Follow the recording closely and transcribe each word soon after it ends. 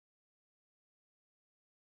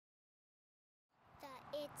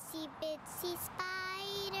itsy bitsy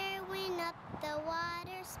spider went up the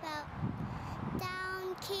water spout.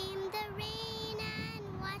 Down came the rain and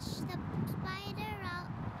washed the spider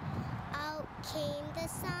out. Out came the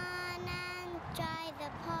sun and dried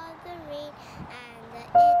up all the rain. And the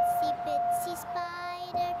itsy bitsy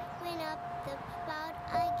spider went up the spout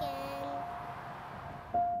again.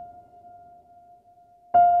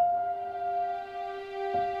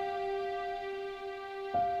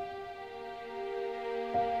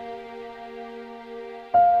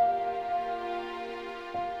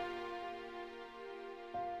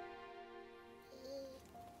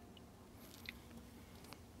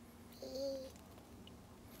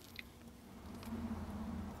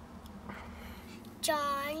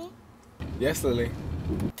 John? Yes, Lily?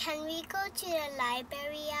 Can we go to the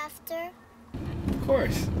library after? Of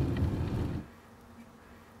course.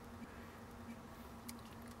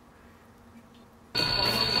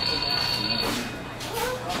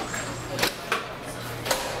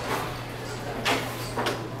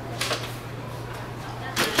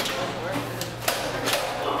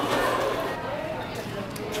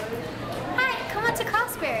 Hi, come on to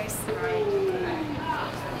Crossbears.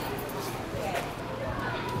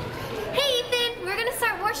 We're gonna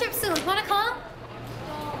start worship soon. Wanna come?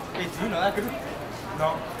 Hey, do you know that group?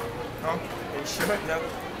 No. No? Are you sure? No.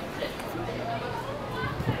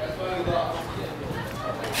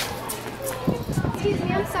 Excuse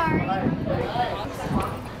me, I'm sorry.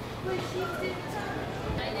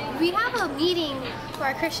 We have a meeting for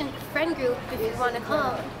our Christian friend group if you want to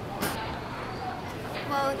come.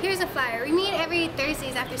 Well, here's a flyer. We meet every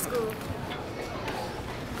Thursdays after school.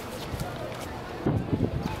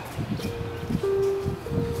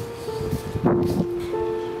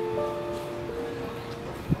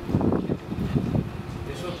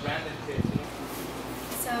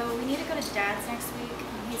 So we need to go to Dad's next week,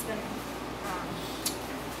 and he's been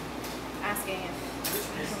asking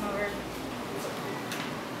if we come over.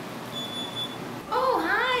 Oh,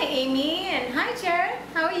 hi, Amy, and hi, Jared.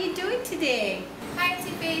 How are you doing today? Hi,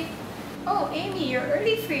 Auntie Faith. Oh, Amy, you're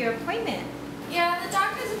early for your appointment. Yeah, the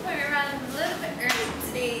doctor's appointment ran a little bit early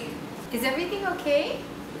today. Is everything okay?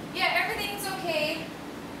 Yeah, everything's okay.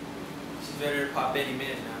 She's better pop any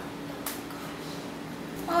minute now.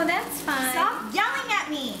 Oh, that's fine. Stop yelling at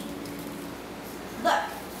me! Look,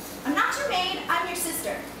 I'm not your maid, I'm your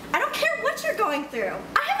sister. I don't care what you're going through.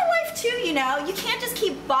 I have a life too, you know. You can't just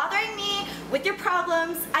keep bothering me with your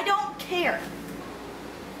problems. I don't care.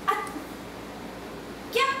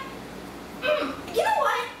 Yeah. You know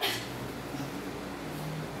what?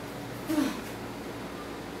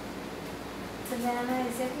 Savannah,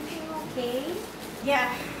 is everything okay?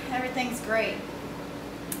 Yeah, everything's great.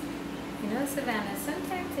 You know, Savannah,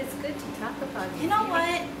 sometimes it's good to talk about You know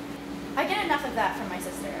what? I get enough of that from my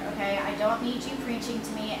sister, okay? I don't need you preaching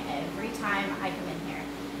to me every time I come in here.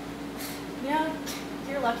 You know,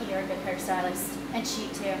 you're lucky you're a good hairstylist, and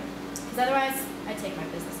cheap too. Because otherwise, I'd take my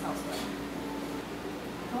business elsewhere.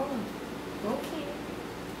 Oh, okay.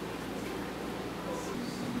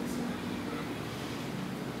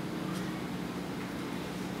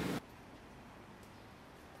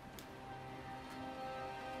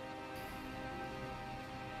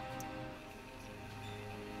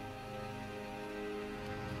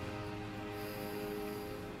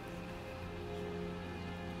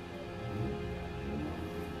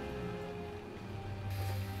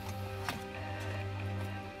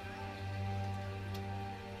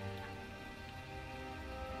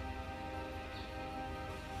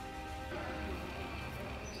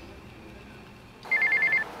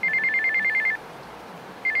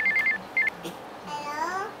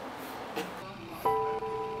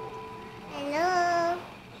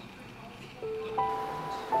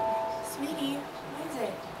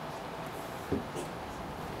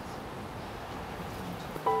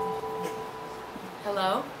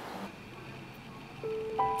 Hello?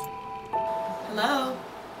 Hello?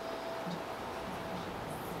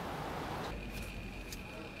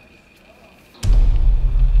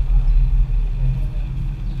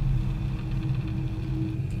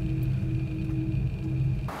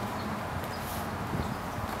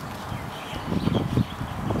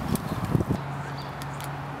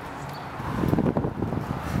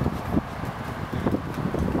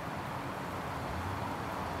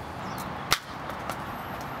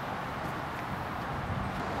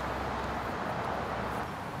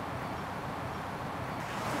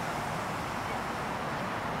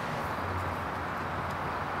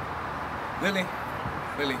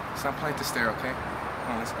 Lily, stop playing to stare, okay?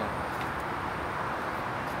 Come on, let's go.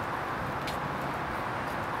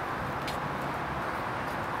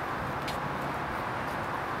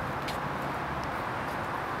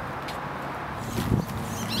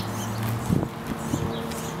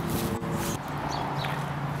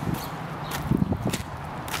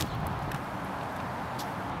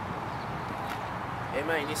 Hey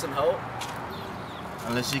man, you need some help?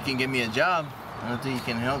 Unless you can get me a job, I don't think you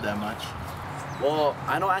can help that much. Well,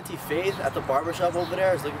 I know Auntie Faith at the barbershop over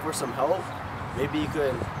there is looking for some help. Maybe you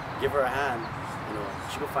could give her a hand. You know,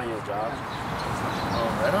 she could find you a job.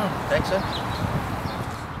 Oh, right on. Thanks, sir.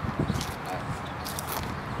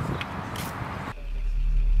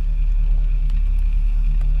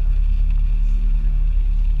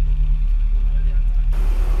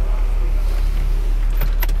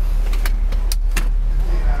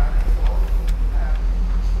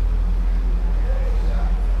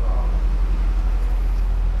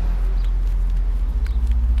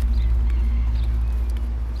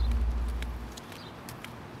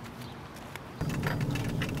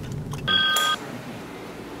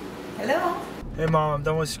 Hello? Hey Mom, I'm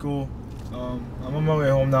done with school. I'm on my way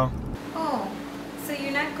home now. Oh, so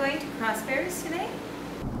you're not going to Prosperous today?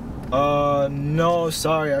 No,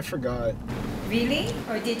 sorry, I forgot. Really?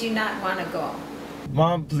 Or did you not want to go?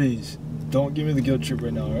 Mom, please, don't give me the guilt trip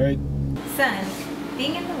right now, alright? Son,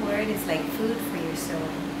 being in the Word is like food for your soul.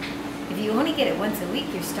 If you only get it once a week,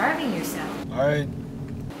 you're starving yourself. Alright.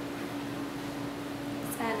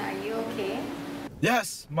 Son, are you okay?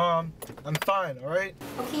 Yes, Mom, I'm fine, alright?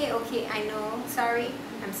 Okay, I know. Sorry.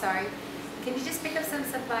 I'm sorry. Can you just pick up some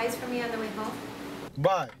supplies for me on the way home?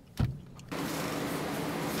 Bye.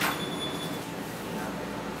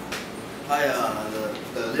 Hi,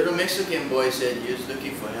 the little Mexican boy said he was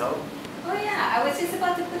looking for help. Oh yeah, I was just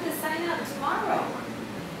about to put the sign out tomorrow.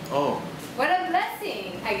 Oh, What a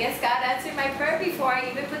blessing. I guess God answered my prayer before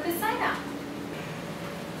I even put the sign out.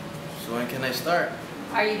 so when can I start?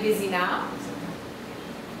 Are you busy now?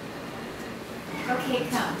 Okay,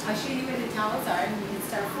 come. I'll show you where the towels are and we can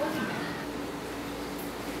start folding them.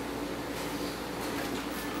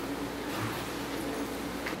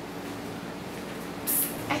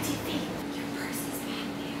 Your purse is back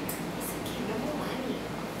there. It's okay, no more money.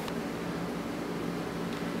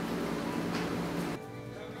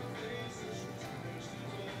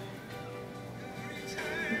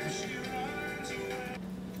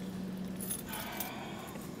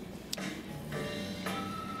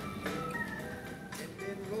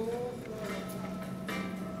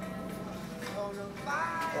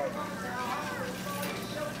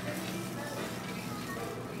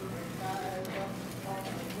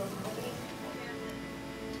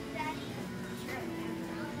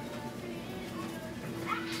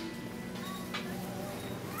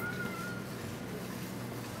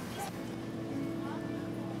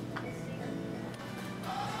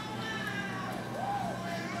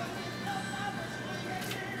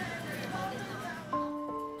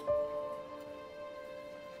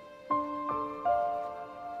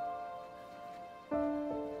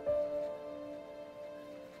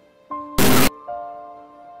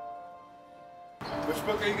 Which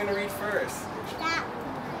book are you gonna read first? That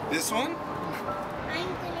This one? I'm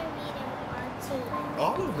gonna read them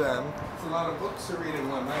all too. All of them? It's a lot of books to read in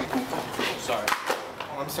one night. Sorry.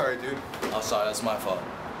 Oh, I'm sorry, dude. Oh, sorry, that's my fault.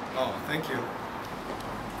 Oh, thank you.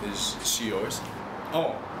 Is she yours?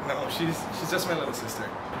 Oh, no, she's just my little sister.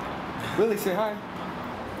 Lily, say hi.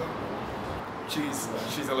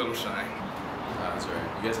 She's a little shy. That's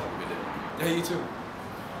right. You guys have a good day. Yeah, you too.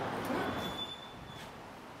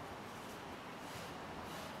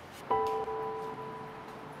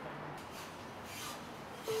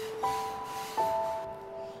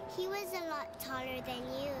 He was a lot taller than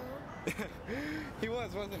you. He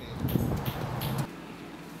was, wasn't he?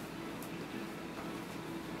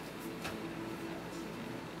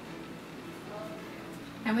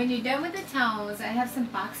 And when you're done with the towels, I have some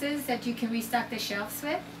boxes that you can restock the shelves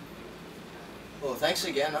with. Oh, thanks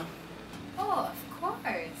again, huh? Oh, of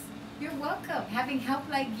course. You're welcome. Having help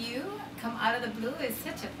like you come out of the blue is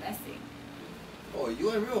such a blessing. Oh, you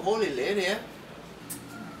a real holy lady, eh?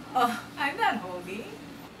 Oh, I'm not holy.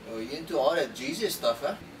 Oh, you into all that Jesus stuff,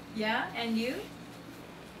 huh? Yeah, and you?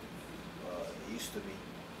 Used to be.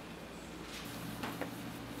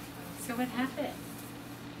 So what happened?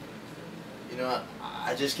 You know,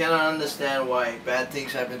 I just cannot understand why bad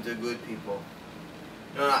things happen to good people.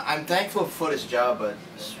 You know, I'm thankful for this job, but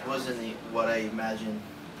this wasn't what I imagined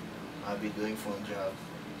I'd be doing for a job.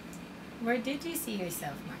 Where did you see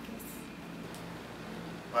yourself, Marcus?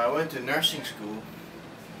 I went to nursing school.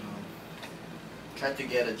 Tried to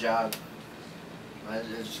get a job. I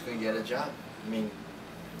just couldn't get a job. I mean,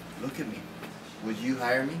 look at me. Would you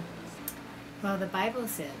hire me? Well, the Bible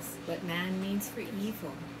says, what man means for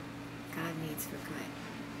evil, God means for good.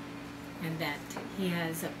 And that he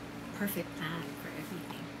has a perfect plan for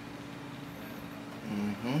everything.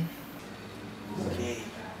 Mm-hmm. Okay.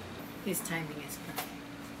 His timing is perfect.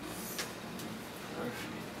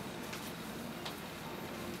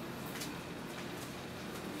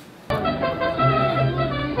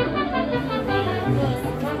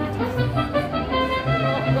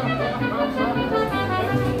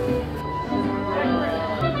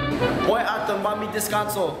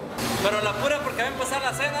 descanso. Pero la pura porque va a empezar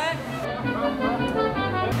la cena,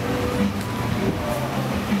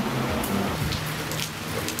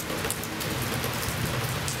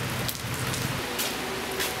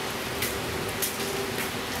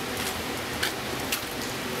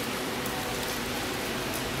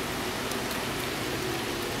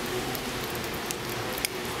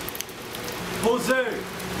 Jose!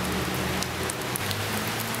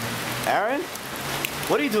 Aaron?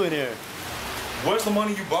 What are you doing here? Where's the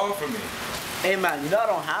money you borrowed from me? Hey man, you know I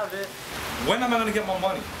don't have it. When am I gonna get my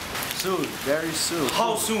money? Soon, very soon.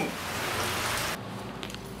 How soon?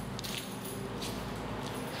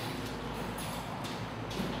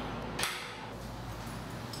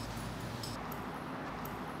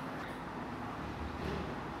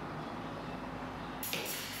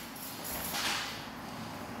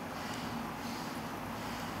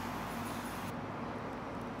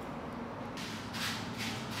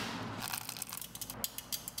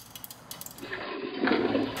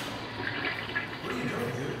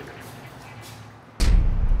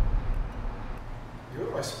 You go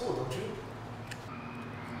to my school, don't you?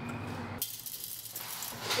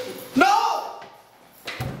 No!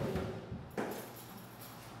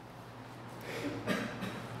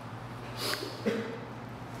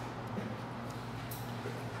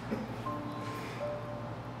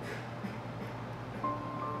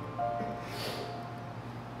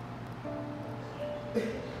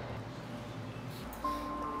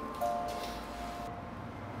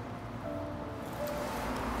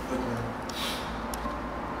 Look, man.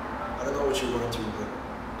 I don't know what you're going through, but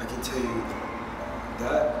I can tell you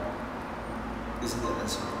that isn't the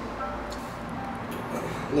answer.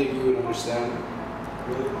 I think you would understand.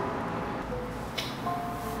 Really?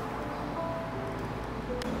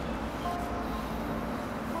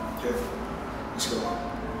 Okay, let's go.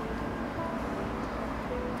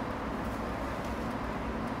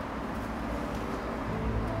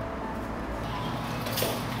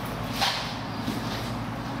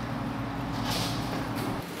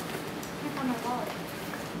 Here on my wallet.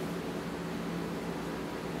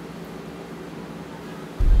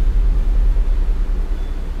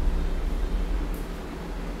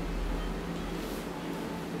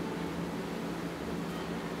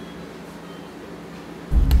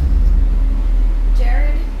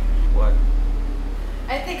 Jared, What?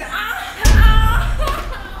 I think.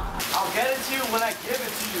 I'll get it to you when I give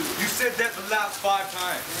it to you. You said that the last 5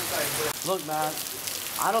 times. Look, man,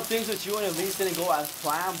 I know things with you and Elise didn't go as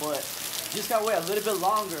planned, but you just gotta wait a little bit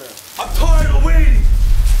longer. I'm tired of waiting!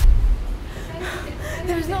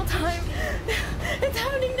 There's no time. It's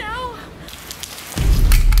happening now.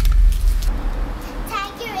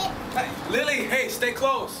 Tiger it. Hey, Lily, hey, stay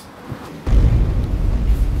close.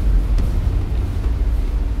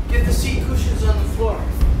 Get the seat cushions on the floor.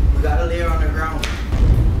 We gotta lay her on the ground.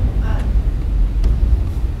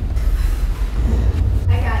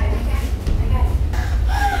 I got it.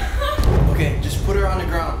 Okay, just put her on the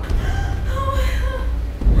ground.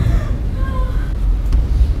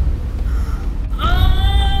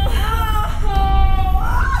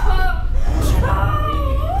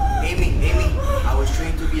 Amy, I was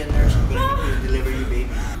trained to be a nurse. I'm gonna need you to deliver your baby.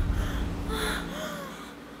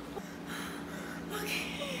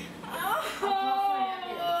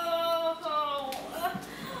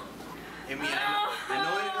 Amy, I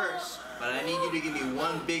know it hurts, but I need you to give me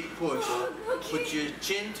one big push. Put your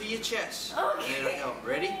chin to your chest. And it'll help.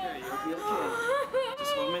 Ready? You'll be okay.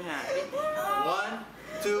 Just hold my hand. 1,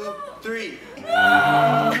 2, 3.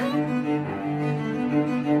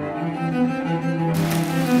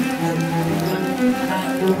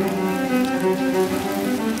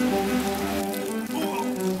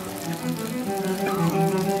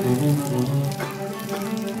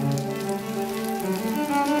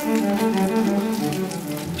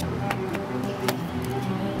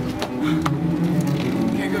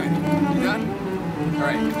 Okay, good. You done? All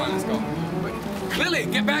right, come on, let's go. Wait. Lily,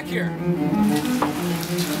 get back here.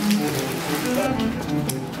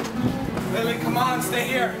 Lily, come on, stay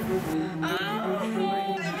here.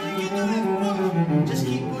 Just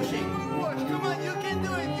keep pushing. Push, come on, you can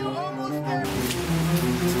do it. You're almost there.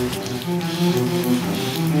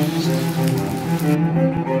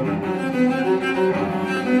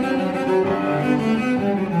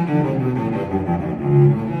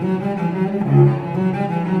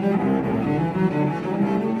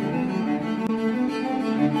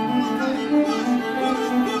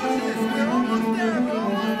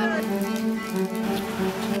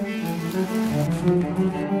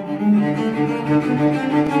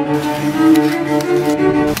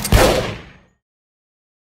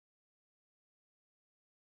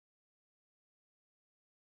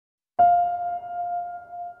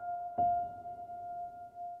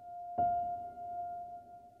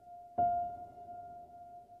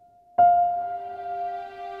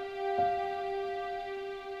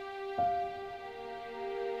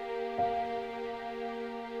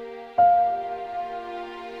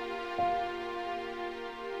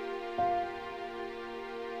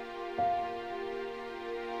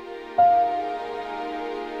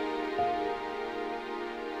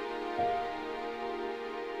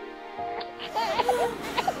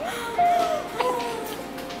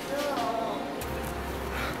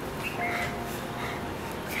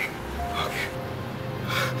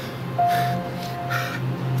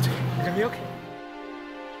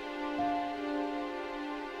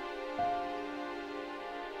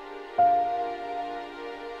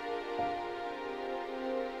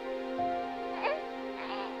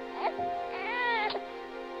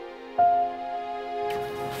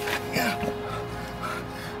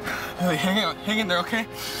 hang on. Hang in there, okay?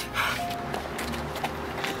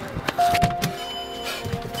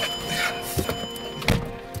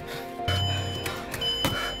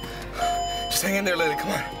 Just hang in there, Lily.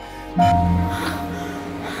 Come on.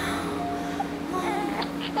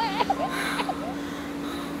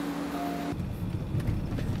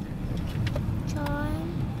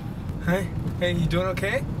 John, Hey, hey, you doing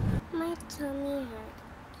okay? my tummy hurts.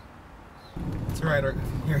 It's alright.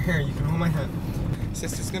 Here, you can hold my hand.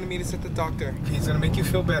 Sister's gonna meet us at the doctor. He's gonna make you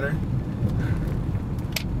feel better.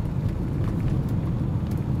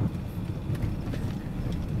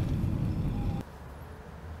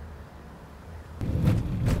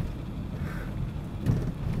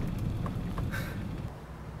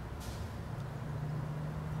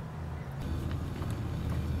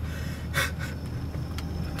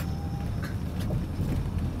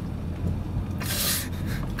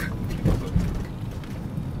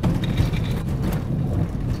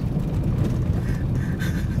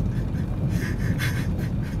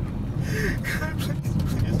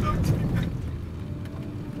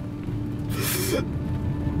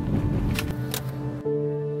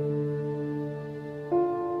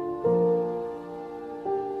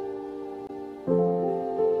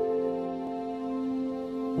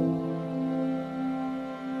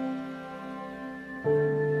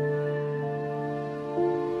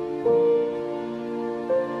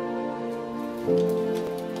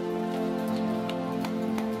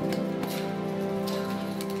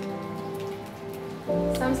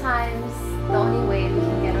 Sometimes the only way we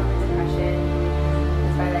can get over depression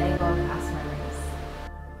is by letting go of past memories.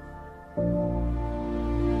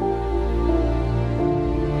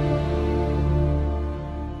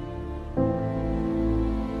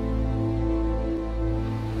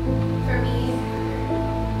 For me,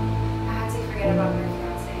 I had to forget about my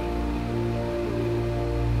fiance.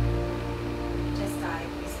 Just died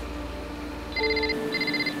recently.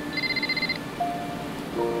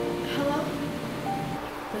 Hello?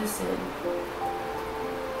 Listen,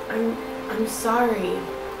 I'm sorry.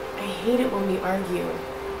 I hate it when we argue.